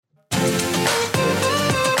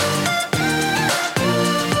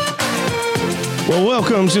Well,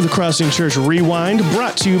 welcome to the Crossing Church Rewind,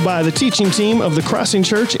 brought to you by the teaching team of the Crossing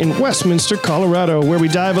Church in Westminster, Colorado, where we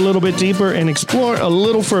dive a little bit deeper and explore a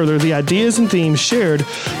little further the ideas and themes shared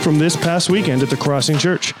from this past weekend at the Crossing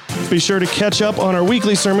Church. Be sure to catch up on our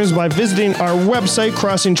weekly sermons by visiting our website,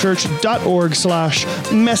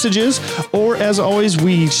 crossingchurch.org/messages, or as always,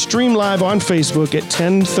 we stream live on Facebook at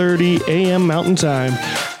 10:30 a.m. Mountain Time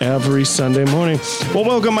every Sunday morning. Well,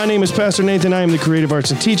 welcome. My name is Pastor Nathan. I am the Creative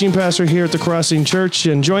Arts and Teaching Pastor here at the Crossing Church,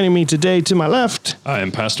 and joining me today to my left, I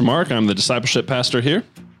am Pastor Mark. I'm the discipleship pastor here.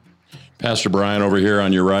 Pastor Brian over here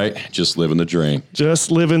on your right, just living the dream. Just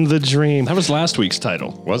living the dream. That was last week's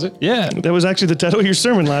title. Was it? Yeah. That was actually the title of your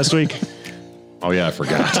sermon last week. Oh, yeah, I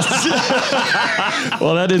forgot.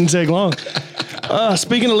 Well, that didn't take long.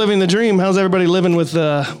 Speaking of living the dream, how's everybody living with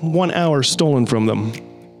 1 hour stolen from them?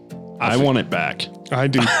 I want it back. I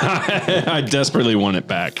do. I desperately want it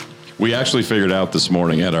back. We actually figured out this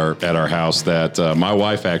morning at our house that my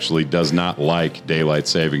wife actually does not like daylight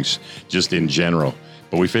savings just in general.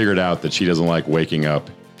 But we figured out that she doesn't like waking up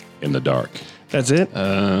in the dark. That's it?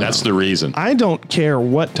 That's the reason. I don't care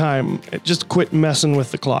what time. Just quit messing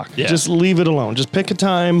with the clock. Yeah. Just leave it alone. Just pick a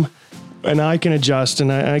time, and I can adjust.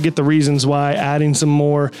 And I get the reasons why adding some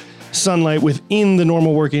more sunlight within the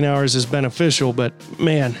normal working hours is beneficial. But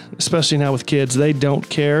man, especially now with kids, they don't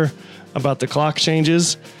care about the clock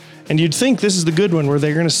changes. And you'd think this is the good one where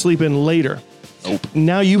they're going to sleep in later. Nope.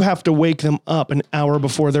 Now you have to wake them up an hour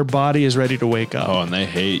before their body is ready to wake up. Oh, and they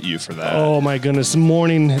hate you for that. Oh my goodness.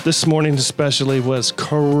 This morning especially was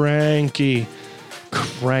cranky.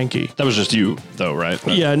 That was just you, though, right?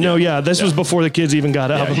 This was before the kids even got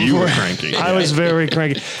up. Yeah, you were cranky. I was very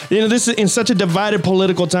cranky. This is in such a divided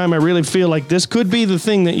political time. I really feel like this could be the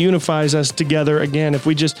thing that unifies us together again. If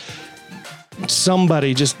we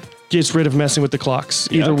somebody just gets rid of messing with the clocks.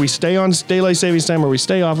 Either we stay on daylight savings time or we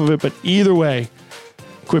stay off of it. But either way,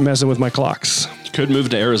 quit messing with my clocks. You could move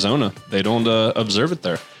to Arizona. They don't observe it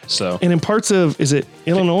there. So, and in parts of, is it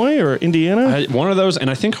Illinois or Indiana? One of those, and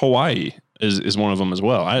I think Hawaii is one of them as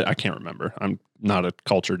well. I can't remember. I'm not a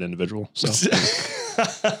cultured individual. So,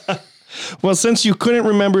 well, since you couldn't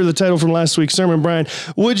remember the title from last week's sermon, Brian,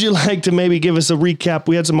 would you like to maybe give us a recap?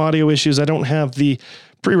 We had some audio issues. I don't have the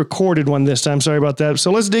pre-recorded one this time. Sorry about that.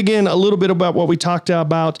 So let's dig in a little bit about what we talked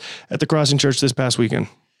about at the Crossing Church this past weekend.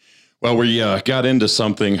 Well, we got into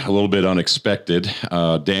something a little bit unexpected.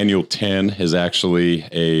 Daniel 10 is actually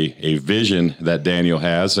a vision that Daniel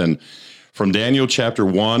has. And from Daniel chapter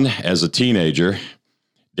 1 as a teenager,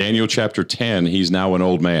 Daniel chapter 10, he's now an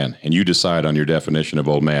old man. And you decide on your definition of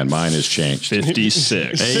old man. Mine has changed.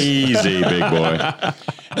 56. Easy, big boy.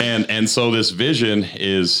 And so this vision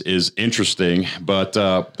is interesting. But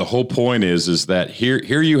the whole point is that here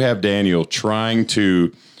you have Daniel trying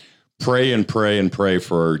to pray and pray and pray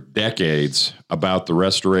for decades about the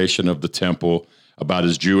restoration of the temple, about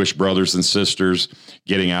his Jewish brothers and sisters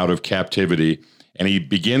getting out of captivity. And he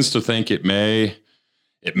begins to think it may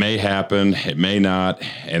happen, it may not.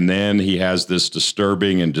 And then he has this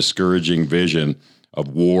disturbing and discouraging vision of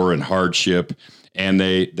war and hardship. And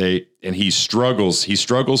he struggles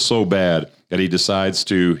so bad that he decides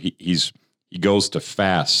he goes to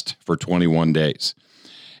fast for 21 days.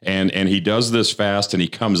 And he does this fast and he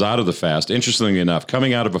comes out of the fast. Interestingly enough,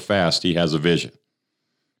 coming out of a fast, he has a vision.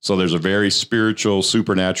 So there's a very spiritual,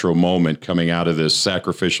 supernatural moment coming out of this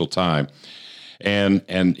sacrificial time.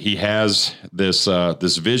 And he has this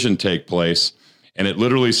vision take place, and it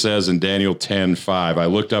literally says in Daniel 10:5, I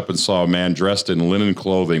looked up and saw a man dressed in linen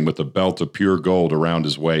clothing with a belt of pure gold around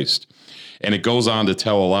his waist. And it goes on to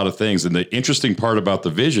tell a lot of things. And the interesting part about the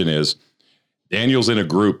vision is Daniel's in a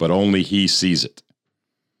group, but only he sees it.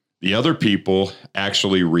 The other people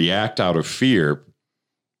actually react out of fear,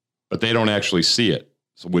 but they don't actually see it,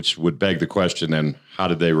 which would beg the question, then how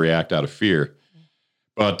did they react out of fear?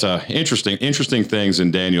 But interesting things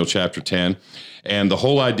in Daniel chapter 10. And the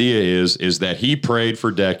whole idea is that he prayed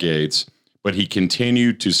for decades, but he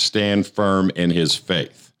continued to stand firm in his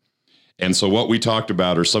faith. And so what we talked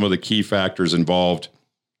about are some of the key factors involved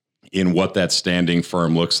in what that standing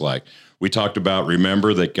firm looks like. We talked about,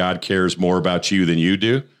 remember that God cares more about you than you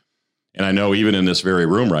do. And I know even in this very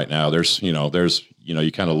room right now, there's you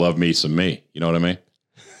kind of love me some me. You know what I mean?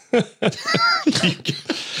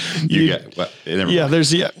 You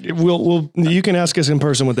can ask us in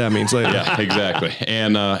person what that means later. Yeah, exactly.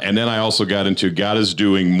 And then I also got into God is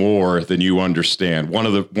doing more than you understand. One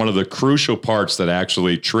of the crucial parts that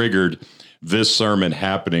actually triggered this sermon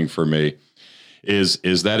happening for me is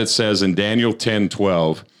that it says in Daniel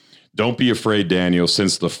 10:12, don't be afraid, Daniel,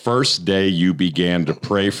 since the first day you began to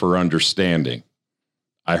pray for understanding,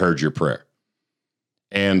 I heard your prayer.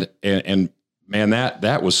 And man,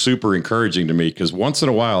 that was super encouraging to me, because once in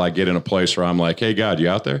a while I get in a place where I'm like, hey, God, you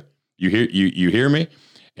out there? You hear me?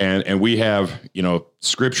 And we have,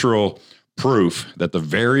 scriptural proof that the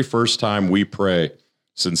very first time we pray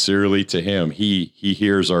sincerely to him, he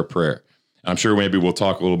hears our prayer. I'm sure maybe we'll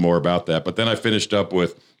talk a little more about that. But then I finished up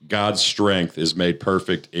with God's strength is made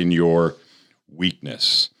perfect in your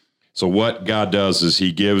weakness. So what God does is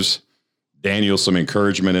he gives Daniel some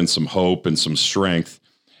encouragement and some hope and some strength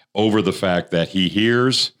over the fact that he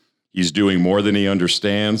hears, he's doing more than he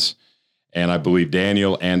understands. And I believe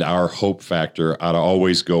Daniel and our hope factor ought to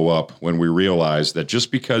always go up when we realize that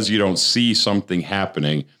just because you don't see something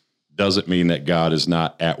happening doesn't mean that God is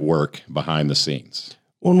not at work behind the scenes.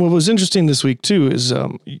 Well, and what was interesting this week too is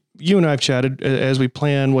you and I have chatted as we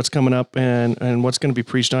plan what's coming up and what's going to be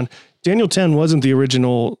preached on. Daniel 10 wasn't the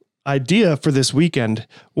original idea for this weekend,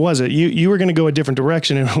 was it? You were going to go a different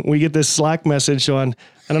direction, and we get this Slack message on,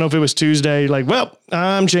 I don't know if it was Tuesday, like, well,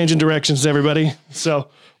 I'm changing directions, everybody. So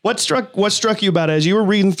what struck you about it as you were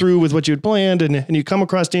reading through with what you had planned, and you come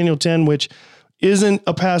across Daniel 10, which isn't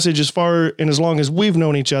a passage as far and as long as we've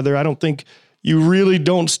known each other. I don't think you really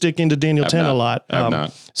don't stick into Daniel 10 a lot.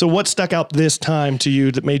 So what stuck out this time to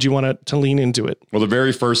you that made you want to lean into it? Well, the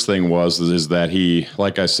very first thing is that he,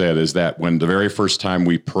 like I said, is that when the very first time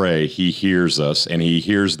we pray, he hears us and he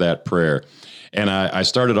hears that prayer. And I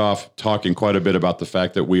started off talking quite a bit about the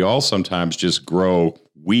fact that we all sometimes just grow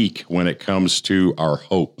weak when it comes to our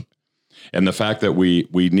hope, and the fact that we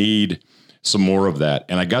need some more of that.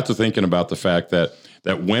 And I got to thinking about the fact that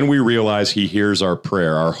when we realize he hears our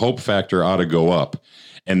prayer, our hope factor ought to go up.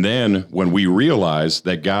 And then when we realize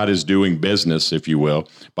that God is doing business, if you will,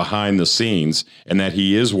 behind the scenes, and that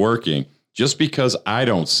he is working, just because I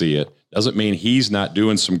don't see it doesn't mean he's not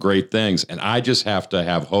doing some great things. And I just have to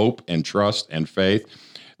have hope and trust and faith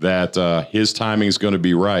that his timing is going to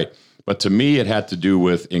be right. But to me, it had to do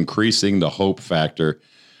with increasing the hope factor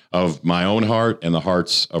of my own heart and the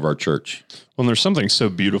hearts of our church. Well, there's something so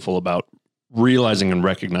beautiful about realizing and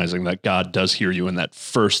recognizing that God does hear you in that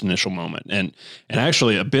first initial moment. And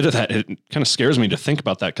actually a bit of that, it kind of scares me to think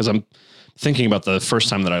about that, because I'm thinking about the first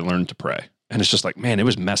time that I learned to pray. And it's just like, man, it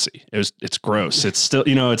was messy. It's gross. It's still,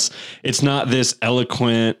 it's not this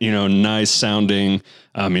eloquent, nice sounding,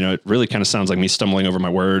 it really kind of sounds like me stumbling over my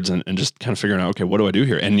words and just kind of figuring out, okay, what do I do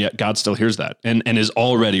here? And yet God still hears that and is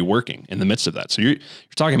already working in the midst of that. So you're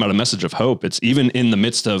talking about a message of hope. It's even in the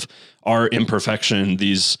midst of our imperfection,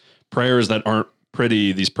 these prayers that aren't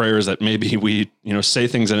pretty, these prayers that maybe we, say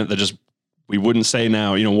things in it that just we wouldn't say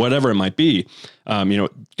now, whatever it might be,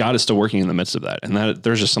 God is still working in the midst of that. And that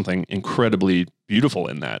there's just something incredibly beautiful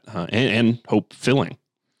in that and hope filling.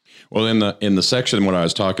 Well, in the section when I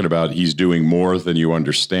was talking about he's doing more than you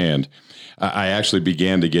understand, I actually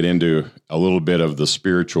began to get into a little bit of the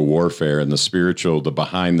spiritual warfare and the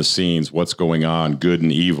behind the scenes, what's going on, good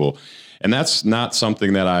and evil. And that's not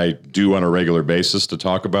something that I do on a regular basis to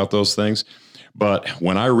talk about those things. But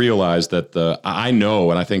when I realized that I know,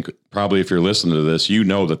 and I think probably if you're listening to this,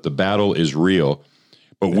 that the battle is real.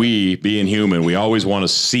 But we, being human, we always want to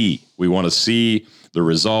see. We want to see the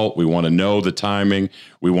result. We want to know the timing.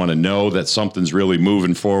 We want to know that something's really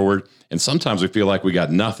moving forward. And sometimes we feel like we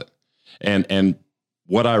got nothing. And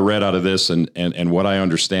what I read out of this and what I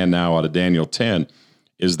understand now out of Daniel 10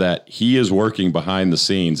 is that he is working behind the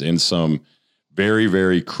scenes in some very,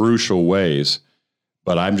 very crucial ways.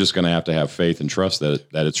 But I'm just going to have faith and trust that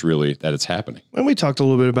it's happening. And we talked a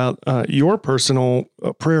little bit about your personal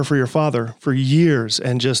prayer for your father for years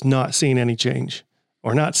and just not seeing any change,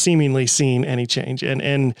 or not seemingly seeing any change,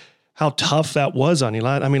 and how tough that was on you.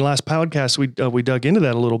 I mean, last podcast we dug into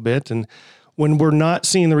that a little bit, and when we're not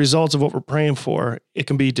seeing the results of what we're praying for, it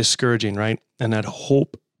can be discouraging, right? And that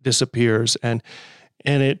hope disappears, and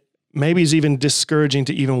it maybe is even discouraging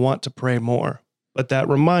to even want to pray more. But that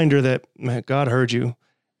reminder that, man, God heard you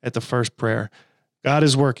at the first prayer. God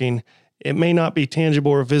is working. It may not be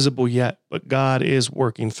tangible or visible yet, but God is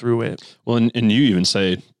working through it. Well, and you even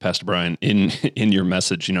say, Pastor Brian, in your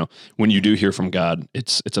message, when you do hear from God,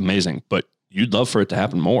 it's amazing, but you'd love for it to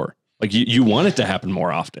happen more. Like you want it to happen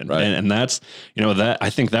more often. Right. And that's, that I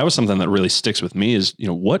think that was something that really sticks with me is,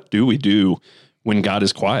 what do we do when God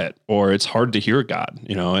is quiet or it's hard to hear God,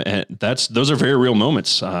 and those are very real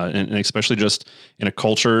moments. And especially just in a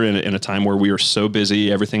culture in a time where we are so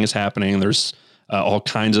busy, everything is happening. There's all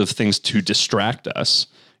kinds of things to distract us.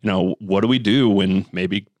 What do we do when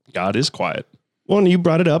maybe God is quiet? Well, and you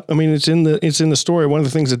brought it up. I mean, it's in the story. One of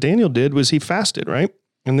the things that Daniel did was he fasted, right?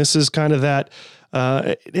 And this is kind of that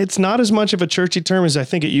It's not as much of a churchy term as I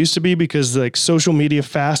think it used to be, because like social media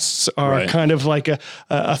fasts are kind of like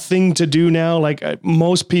a thing to do now. Like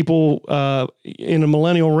most people in a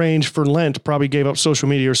millennial range for Lent probably gave up social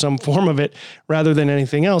media or some form of it rather than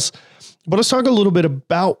anything else. But let's talk a little bit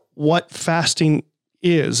about what fasting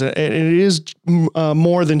is. And it is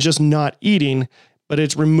more than just not eating, but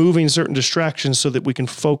it's removing certain distractions so that we can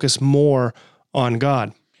focus more on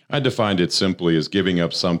God. I defined it simply as giving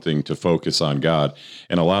up something to focus on God.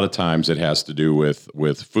 And a lot of times it has to do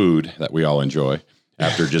with food that we all enjoy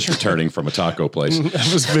after just returning from a taco place.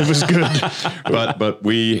 It was good. But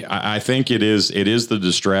I think it is the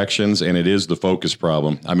distractions and it is the focus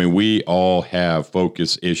problem. I mean, we all have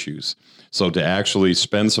focus issues. So to actually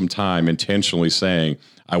spend some time intentionally saying,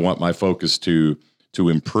 I want my focus to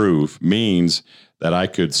improve, means that I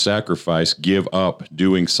could sacrifice, give up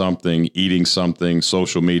doing something, eating something,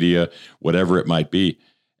 social media, whatever it might be.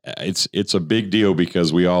 It's a big deal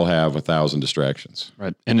because we all have 1,000 distractions.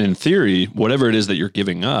 Right. And in theory, whatever it is that you're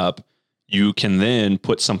giving up, you can then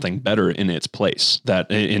put something better in its place. That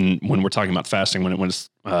when we're talking about fasting, when it's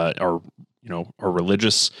our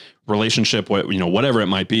religious relationship, whatever it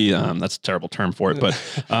might be, that's a terrible term for it, but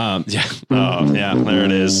there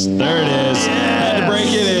it is. Yes. Had to break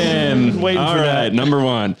it in. Waiting All for right, that. number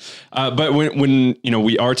one. But when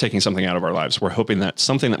we are taking something out of our lives, we're hoping that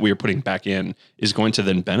something that we are putting back in is going to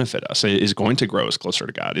then benefit us. It is going to grow us closer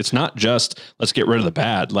to God. It's not just let's get rid of the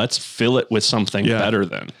bad. Let's fill it with something better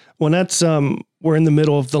then. Well, that's we're in the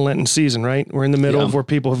middle of the Lenten season, right? We're in the middle of where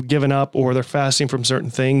people have given up or they're fasting from certain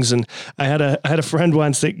things. And I had a friend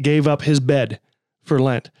once that gave up his bed for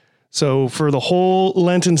Lent. So for the whole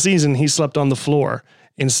Lenten season, he slept on the floor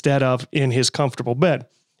instead of in his comfortable bed.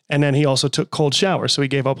 And then he also took cold showers. So he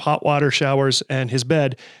gave up hot water showers and his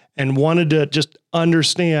bed and wanted to just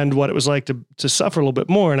understand what it was like to suffer a little bit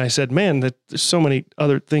more. And I said, man, there's so many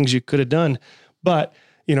other things you could have done. But,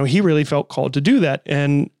 he really felt called to do that.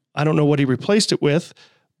 And I don't know what he replaced it with,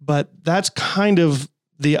 but that's kind of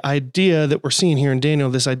the idea that we're seeing here in Daniel,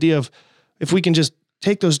 this idea of if we can just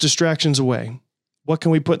take those distractions away, what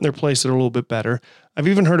can we put in their place that are a little bit better? I've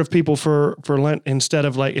even heard of people for Lent, instead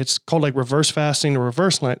of it's called like reverse fasting or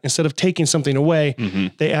reverse Lent, instead of taking something away,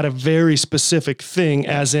 they add a very specific thing,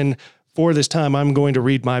 as in, for this time, I'm going to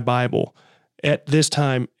read my Bible at this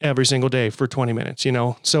time every single day for 20 minutes,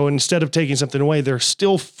 So instead of taking something away, they're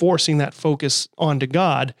still forcing that focus onto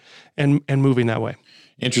God and moving that way.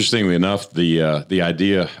 Interestingly enough, the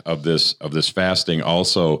idea of this fasting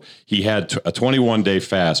also, he had a 21-day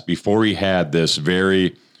fast before he had this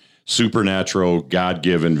very supernatural,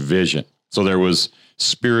 God-given vision. So there was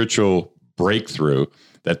spiritual breakthrough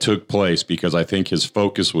that took place because I think his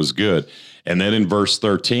focus was good. And then in verse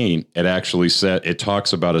 13, it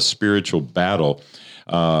talks about a spiritual battle,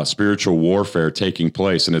 spiritual warfare taking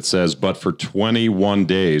place. And it says, but for 21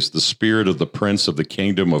 days, the spirit of the prince of the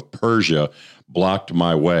kingdom of Persia blocked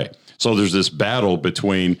my way. So there's this battle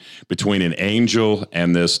between an angel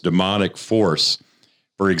and this demonic force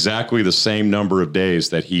for exactly the same number of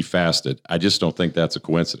days that he fasted. I just don't think that's a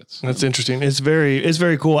coincidence. That's interesting. It's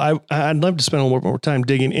very cool. I'd love to spend a little more time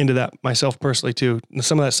digging into that myself personally too.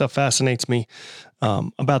 Some of that stuff fascinates me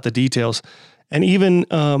about the details, and even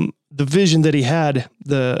the vision that he had.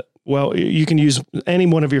 You can use any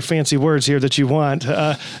one of your fancy words here that you want.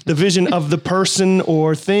 The vision of the person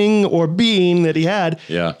or thing or being that he had,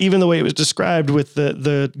 even the way it was described with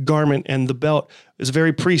the garment and the belt, was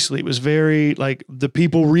very priestly. It was very like the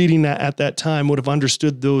people reading that at that time would have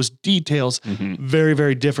understood those details very,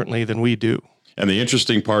 very differently than we do. And the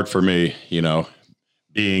interesting part for me,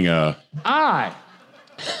 being I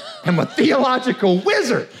am a theological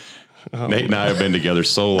wizard. Nate and I have been together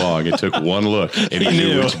so long. It took one look, and he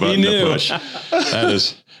knew which button to push.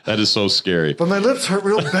 That is so scary. But my lips hurt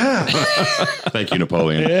real bad. Thank you,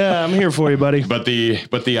 Napoleon. Yeah, I'm here for you, buddy. But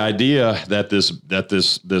the idea that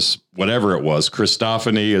this whatever it was,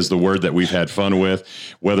 Christophany is the word that we've had fun with.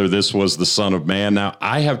 Whether this was the Son of Man, now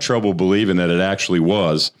I have trouble believing that it actually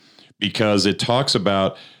was, because it talks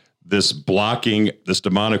about this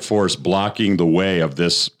demonic force blocking the way of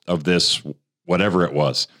this whatever it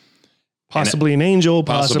was. Possibly an angel,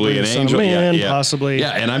 possibly the Son of Man, possibly.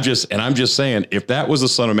 Yeah, and I'm just saying, if that was the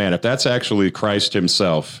Son of Man, if that's actually Christ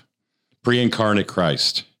himself, pre-incarnate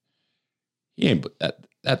Christ, he ain't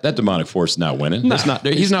that demonic force is not winning. Nah,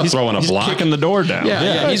 he's not throwing a block. He's kicking the door down.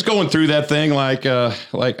 Yeah, he's going through that thing like I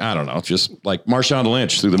don't know, just like Marshawn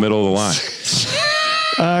Lynch through the middle of the line.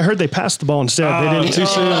 I heard they passed the ball instead. They didn't. Too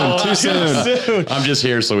soon. I'm just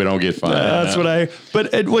here so we don't get fined.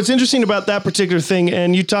 But what's interesting about that particular thing,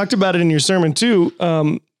 and you talked about it in your sermon too,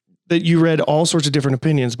 that you read all sorts of different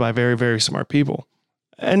opinions by very, very smart people.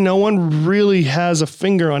 And no one really has a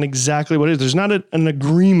finger on exactly what it is. There's not an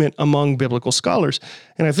agreement among biblical scholars.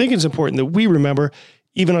 And I think it's important that we remember,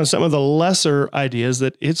 even on some of the lesser ideas,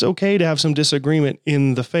 that it's okay to have some disagreement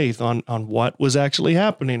in the faith on what was actually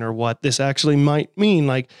happening or what this actually might mean.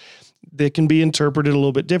 Like, they can be interpreted a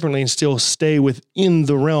little bit differently and still stay within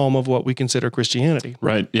the realm of what we consider Christianity.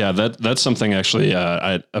 Right. Yeah. That's something actually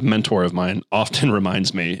a mentor of mine often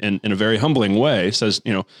reminds me in a very humbling way. Says,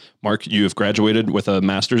 Mark, you have graduated with a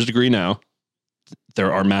master's degree now.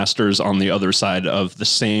 There are masters on the other side of the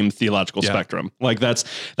same theological spectrum. Like that's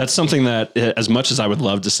something that, as much as I would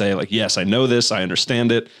love to say, like, yes, I know this, I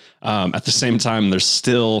understand it. At the same time, there's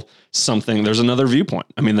still there's another viewpoint.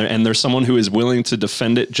 I mean, there's someone who is willing to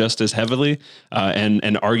defend it just as heavily,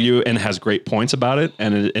 and argue and has great points about it.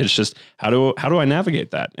 And it's just, how do I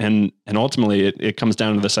navigate that? And ultimately it comes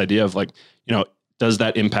down to this idea of, like, does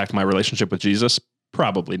that impact my relationship with Jesus?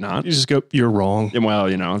 Probably not. You just go, you're wrong. Well,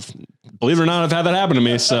 believe it or not, I've had that happen to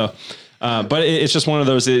me. So, but it's just one of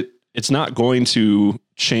those, it's not going to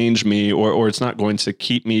change me or it's not going to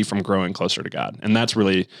keep me from growing closer to God. And that's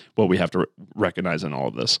really what we have to recognize in all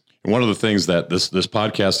of this. And one of the things that this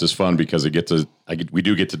podcast is fun because we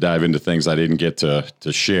do get to dive into things I didn't get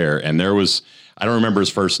to share. And I don't remember his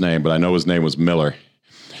first name, but I know his name was Miller.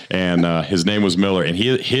 And his name was Miller. And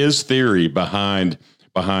his theory behind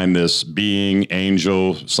this being,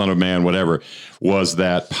 angel, son of man, whatever, was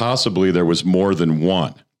that possibly there was more than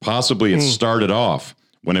one. Possibly it started off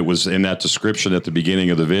when it was in that description at the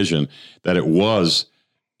beginning of the vision that it was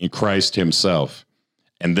in Christ himself.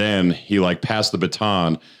 And then he passed the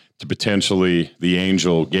baton to potentially the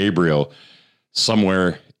angel Gabriel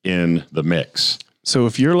somewhere in the mix. So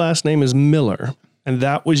if your last name is Miller and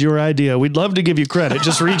that was your idea, we'd love to give you credit.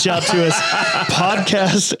 Just reach out to us,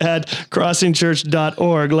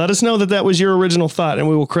 podcast@crossingchurch.org. Let us know that was your original thought, and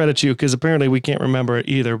we will credit you, because apparently we can't remember it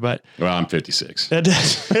either. But well, I'm 56. Man.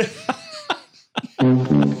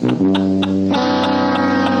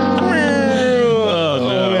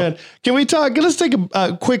 Can we talk? Let's take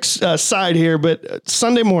a quick side here, but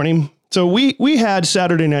Sunday morning. So we had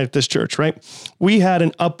Saturday night at this church, right? We had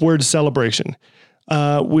an Upward celebration.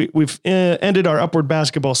 We've ended our Upward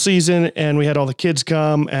basketball season, and we had all the kids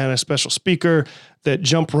come and a special speaker that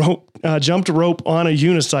jumped rope on a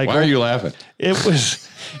unicycle. Why are you laughing? It was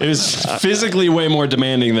physically way more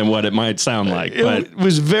demanding than what it might sound like. It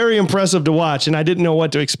was very impressive to watch, and I didn't know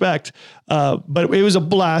what to expect. But it was a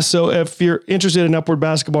blast. So if you're interested in Upward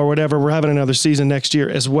basketball or whatever, we're having another season next year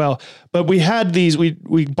as well. But we had these,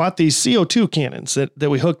 we bought these CO2 cannons that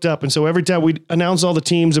we hooked up. And so every time we announced all the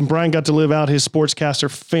teams, and Brian got to live out his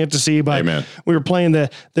sportscaster fantasy by, we were playing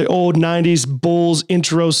the old 90s Bulls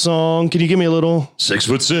intro song. Can you give me a little?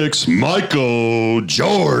 6'6", Michael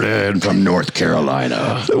Jordan from North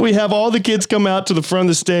Carolina. So we have all the kids come out to the front of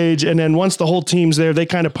the stage, and then once the whole team's there, they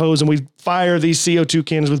kind of pose, and we fire these CO2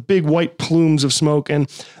 cannons with big white plumes of smoke. And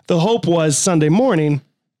the hope was Sunday morning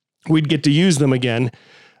we'd get to use them again.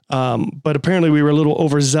 But apparently we were a little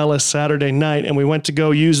overzealous Saturday night, and we went to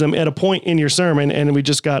go use them at a point in your sermon, and we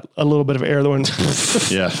just got a little bit of air.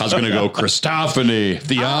 Yeah, I was going to go Christophany,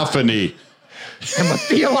 Theophany. I'm a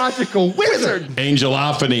theological wizard.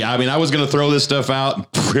 Angelophany. I mean, I was going to throw this stuff out.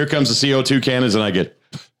 Here comes the CO2 cannons, and I get...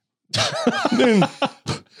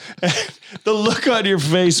 The look on your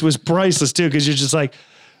face was priceless too, because you're just like,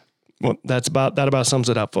 well, that about sums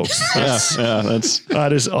it up, folks. That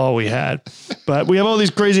is all we had. But we have all these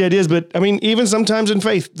crazy ideas. But I mean, even sometimes in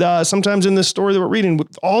faith, sometimes in this story that we're reading,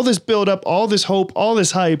 with all this build up, all this hope, all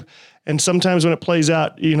this hype, and sometimes when it plays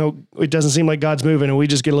out, it doesn't seem like God's moving, and we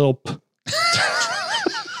just get a little.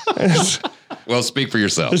 Well, speak for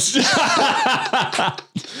yourself.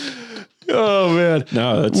 Oh man,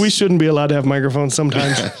 no, we shouldn't be allowed to have microphones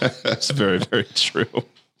sometimes. That's very, very true.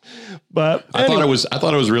 But anyway. I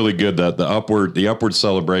thought it was really good that the upward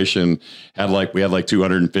celebration we had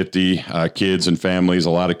 250 kids and families, a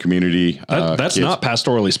lot of community. That's kids. Not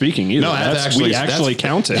pastorally speaking either. No, we actually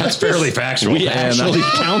counted. That's fairly factual. We actually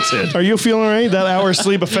counted. Are you feeling all right? That hour of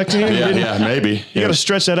sleep affecting you? Yeah, maybe. You got to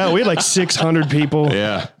stretch that out. We had 600 people.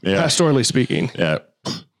 Yeah. Pastorally speaking. Yeah.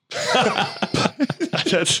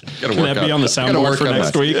 That's going to be on the soundboard for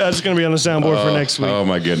next week. That's going to be on the soundboard for next week. Oh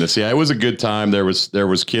my goodness. Yeah, it was a good time. There was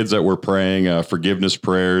kids that were praying forgiveness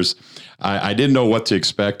prayers. I didn't know what to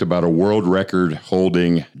expect about a world record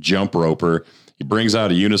holding jump roper. He brings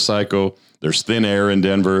out a unicycle. There's thin air in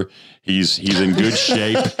Denver. He's in good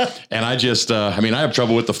shape. And I just, I have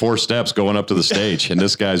trouble with the 4 steps going up to the stage, and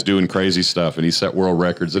this guy's doing crazy stuff, and he set world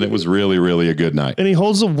records, and it was really, really a good night. And he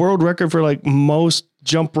holds the world record for most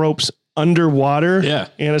jump ropes underwater Yeah.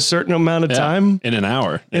 in a certain amount of time. In an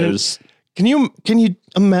hour. And It was, Can you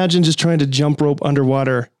imagine just trying to jump rope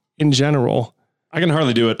underwater in general? I can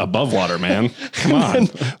hardly do it above water, man. Come on.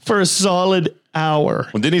 And for a solid hour.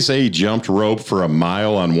 Well, didn't he say he jumped rope for a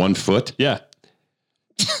mile on 1 foot? Yeah.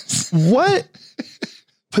 What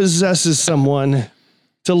possesses someone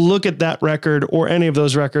to look at that record or any of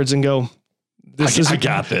those records and go, I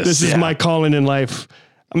got this. This is my calling in life.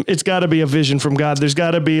 It's got to be a vision from God. There's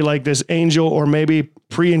got to be like this angel or maybe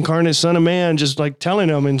pre-incarnate son of man just like telling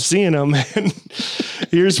them and seeing them. And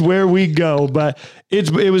here's where we go. But it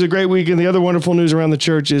was a great week. And the other wonderful news around the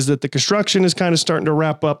church is that the construction is kind of starting to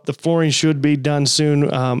wrap up. The flooring should be done soon.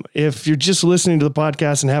 If you're just listening to the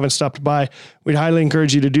podcast and haven't stopped by, we'd highly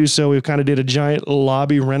encourage you to do so. We kind of did a giant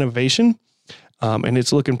lobby renovation. And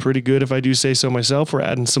it's looking pretty good, if I do say so myself. We're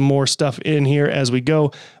adding some more stuff in here as we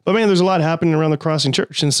go. But man, there's a lot happening around the Crossing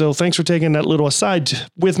Church. And so thanks for taking that little aside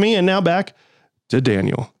with me. And now back to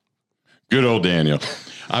Daniel. Good old Daniel.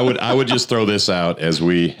 I would just throw this out as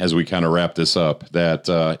we kind of wrap this up, that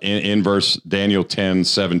in verse Daniel 10,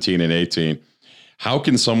 17 and 18, how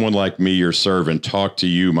can someone like me, your servant, talk to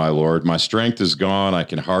you, my Lord? My strength is gone. I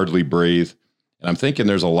can hardly breathe. And I'm thinking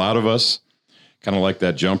there's a lot of us kind of like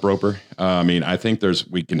that jump roper. I think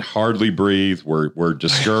we can hardly breathe. We're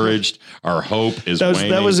discouraged. Our hope is waning.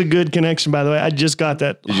 That was a good connection, by the way. I just got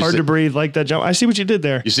that. Hard to breathe, like that jump. I see what you did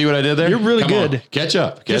there. You see what I did there? You're really good. On. Catch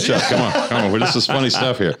up. Come on. This is funny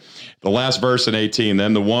stuff here. The last verse in 18,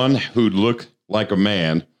 then the one who looked like a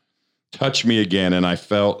man touched me again, and I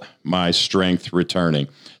felt my strength returning.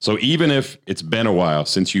 So even if it's been a while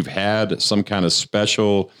since you've had some kind of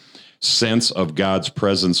special sense of God's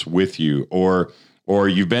presence with you, or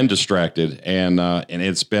you've been distracted and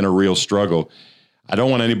it's been a real struggle, I don't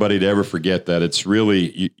want anybody to ever forget that it's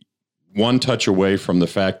really one touch away from the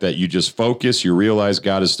fact that you just focus, you realize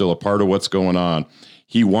God is still a part of what's going on.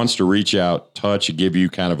 He wants to reach out, touch, and give you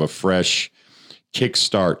kind of a fresh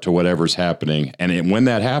kickstart to whatever's happening. And when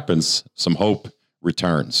that happens, some hope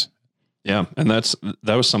returns. Yeah. And that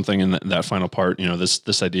was something in that final part,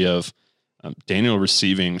 this idea of Daniel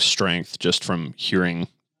receiving strength just from hearing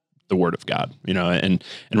the word of God, and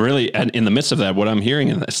really, and in the midst of that, what I'm hearing,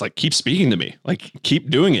 and it's like, keep speaking to me, like keep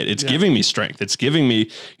doing it. It's giving me strength. It's giving me,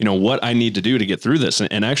 what I need to do to get through this.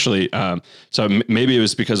 And actually, so maybe it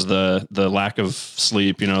was because the lack of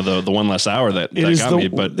sleep, the one less hour that got me,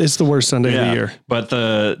 but it's the worst Sunday of the year. But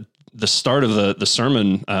the start of the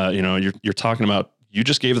sermon, you're talking about, you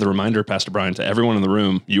just gave the reminder, Pastor Brian, to everyone in the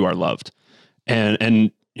room, you are loved.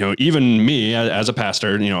 And even me as a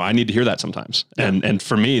pastor, I need to hear that sometimes. Yeah. And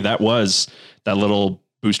for me, that was that little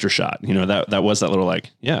booster shot, that was that little like,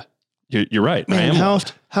 yeah, you're right. Man,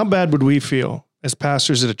 how bad would we feel as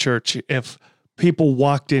pastors at a church if people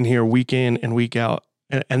walked in here week in and week out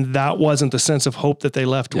and that wasn't the sense of hope that they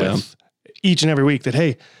left with each and every week, that,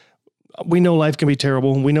 hey, we know life can be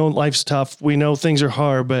terrible. We know life's tough. We know things are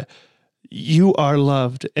hard, but you are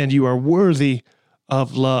loved and you are worthy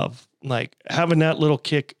of love. Like having that little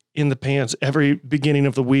kick in the pants every beginning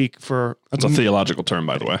of the week that's a theological term,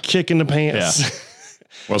 by the way. Kick in the pants. Yeah.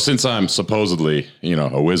 Well, since I'm supposedly,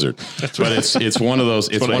 a wizard, but it's one of those,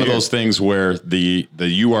 those things where the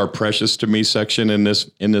 "You are precious to me" section in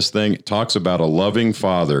this thing talks about a loving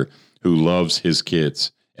father who loves his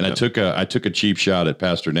kids. And I took a cheap shot at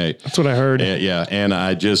Pastor Nate. That's what I heard. And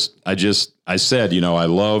I said, I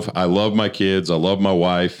love my kids. I love my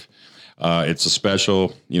wife. It's a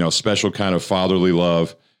special kind of fatherly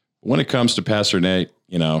love. When it comes to Pastor Nate,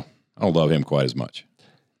 I don't love him quite as much.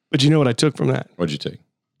 But you know what I took from that? What'd you take?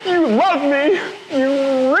 You love me. You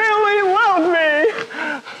really love me.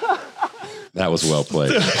 That was well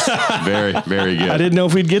played. Very, very good. I didn't know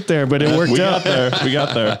if we'd get there, but it worked out. We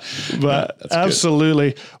got there. But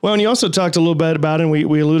absolutely. Good. Well, and you also talked a little bit about it, and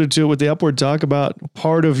we alluded to it with the Upward Talk, about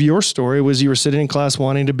part of your story was you were sitting in class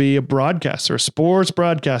wanting to be a broadcaster, a sports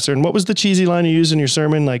broadcaster. And what was the cheesy line you used in your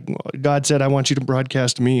sermon? Like, God said, I want you to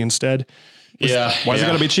broadcast me instead. Why is it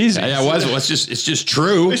going to be cheesy? Yeah, it's just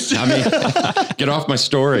true. I mean, get off my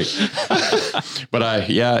story. But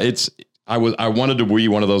I wanted to be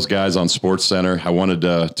one of those guys on Sports Center. I wanted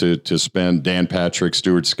to spend Dan Patrick,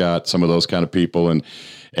 Stuart Scott, some of those kind of people. And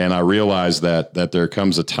I realized that there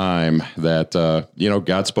comes a time that,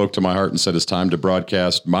 God spoke to my heart and said, it's time to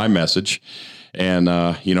broadcast my message and,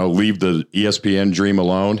 leave the ESPN dream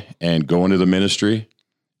alone and go into the ministry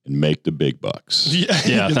and make the big bucks.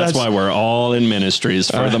 Yeah, that's why we're all in ministries,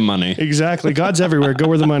 for the money. Exactly. God's everywhere. Go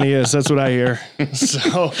where the money is. That's what I hear.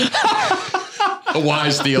 So... A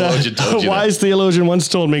wise theologian told you A wise theologian once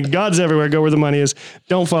told me, God's everywhere, go where the money is.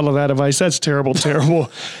 Don't follow that advice. That's terrible,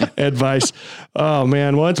 terrible advice. Oh,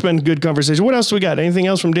 man. Well, it's been a good conversation. What else do we got? Anything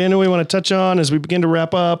else from Daniel we want to touch on as we begin to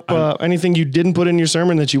wrap up? Anything you didn't put in your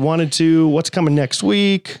sermon that you wanted to? What's coming next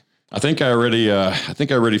week? I think I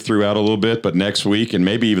already threw out a little bit, but next week and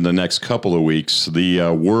maybe even the next couple of weeks,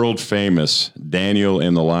 the world famous Daniel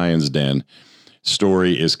in the Lion's Den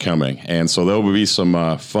story is coming. And so there will be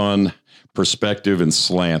some fun perspective and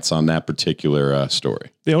slants on that particular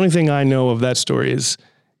story. The only thing I know of that story is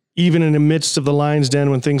even in the midst of the lion's den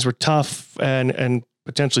when things were tough and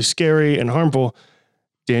potentially scary and harmful,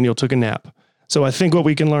 Daniel took a nap. So I think what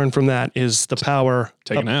we can learn from that is the power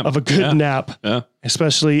of a good nap,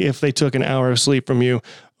 especially if they took an hour of sleep from you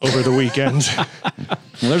over the weekend. Well,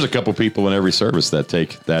 there's a couple people in every service that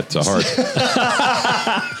take that to heart.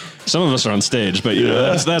 Some of us are on stage, but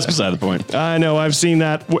that's beside the point. I know. I've seen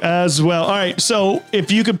that as well. All right. So if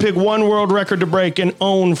you could pick one world record to break and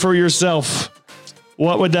own for yourself,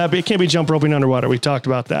 what would that be? It can't be jump roping underwater. We talked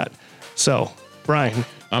about that. So, Brian.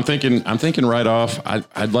 I'm thinking right off,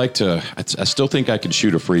 I'd like to, I still think I could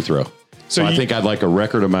shoot a free throw. So I think I'd like a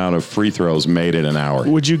record amount of free throws made in an hour.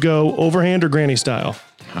 Would you go overhand or granny style?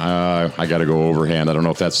 I got to go overhand. I don't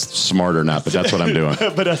know if that's smart or not, but that's what I'm doing.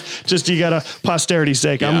 But just you got a posterity's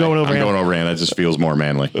sake. I'm going overhand. I'm going overhand. That just feels more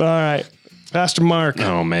manly. All right. Pastor Mark.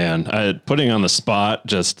 Oh, man. Putting on the spot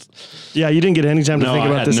just... Yeah, you didn't get any time to think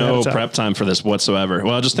about this. No prep time for this whatsoever.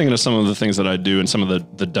 Well, just thinking of some of the things that I do and some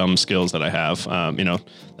of the dumb skills that I have,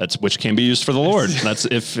 that's which can be used for the Lord. That's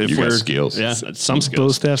if you we're... got skills. Yeah, some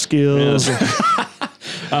skills. Both have skills. Yes.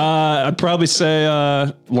 I'd probably say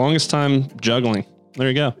longest time juggling. There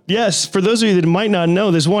you go. Yes, for those of you that might not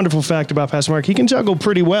know this wonderful fact about Pastor Mark, he can juggle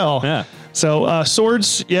pretty well. Yeah. So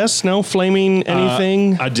swords, yes, no, flaming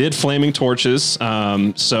anything? I did flaming torches.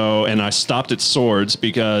 And I stopped at swords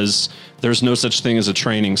because there's no such thing as a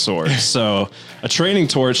training sword. So a training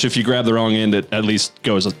torch, if you grab the wrong end, it at least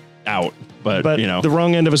goes out. But the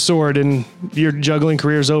wrong end of a sword and your juggling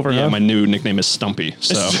career's over. Yeah, huh? my new nickname is Stumpy.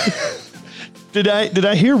 So Did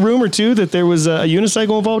I hear rumor too that there was a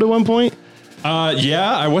unicycle involved at one point?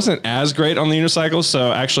 Yeah, I wasn't as great on the unicycle.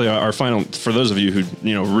 So actually our final, for those of you who,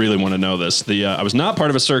 really want to know this, I was not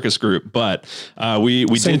part of a circus group, but, we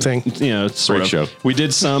Same did, thing. Sort Great of. show. We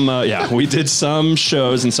did some, we did some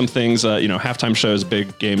shows and some things, halftime shows,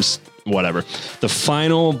 big games, whatever. The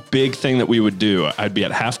final big thing that we would do, I'd be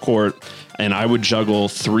at half court and I would juggle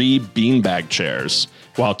 3 beanbag chairs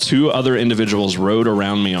while 2 other individuals rode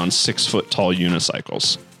around me on 6-foot tall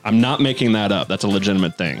unicycles. I'm not making that up. That's a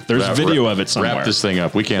legitimate thing. There's video of it somewhere. Wrap this thing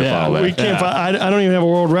up. We can't follow that. We can't. I don't even have a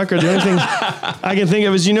world record. The only thing I can think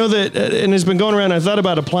of is, that, and it's been going around. I thought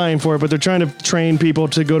about applying for it, but they're trying to train people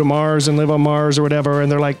to go to Mars and live on Mars or whatever,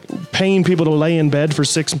 and they're like paying people to lay in bed for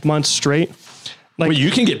 6 months straight. Like, Wait, you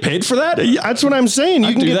can get paid for that? That's what I'm saying.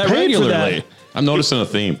 You can get paid regularly. for that. I'm noticing a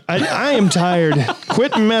theme. I am tired.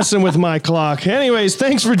 Quit messing with my clock. Anyways,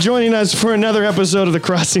 thanks for joining us for another episode of the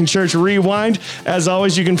Crossing Church Rewind. As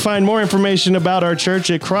always, you can find more information about our church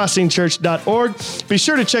at crossingchurch.org. Be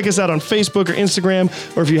sure to check us out on Facebook or Instagram,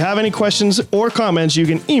 or if you have any questions or comments, you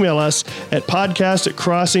can email us at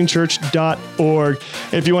podcast@crossingchurch.org.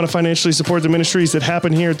 If you want to financially support the ministries that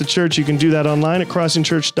happen here at the church, you can do that online at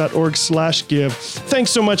crossingchurch.org/give.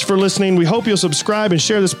 Thanks so much for listening. We hope you'll subscribe and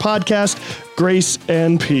share this podcast. Grace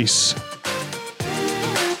and peace.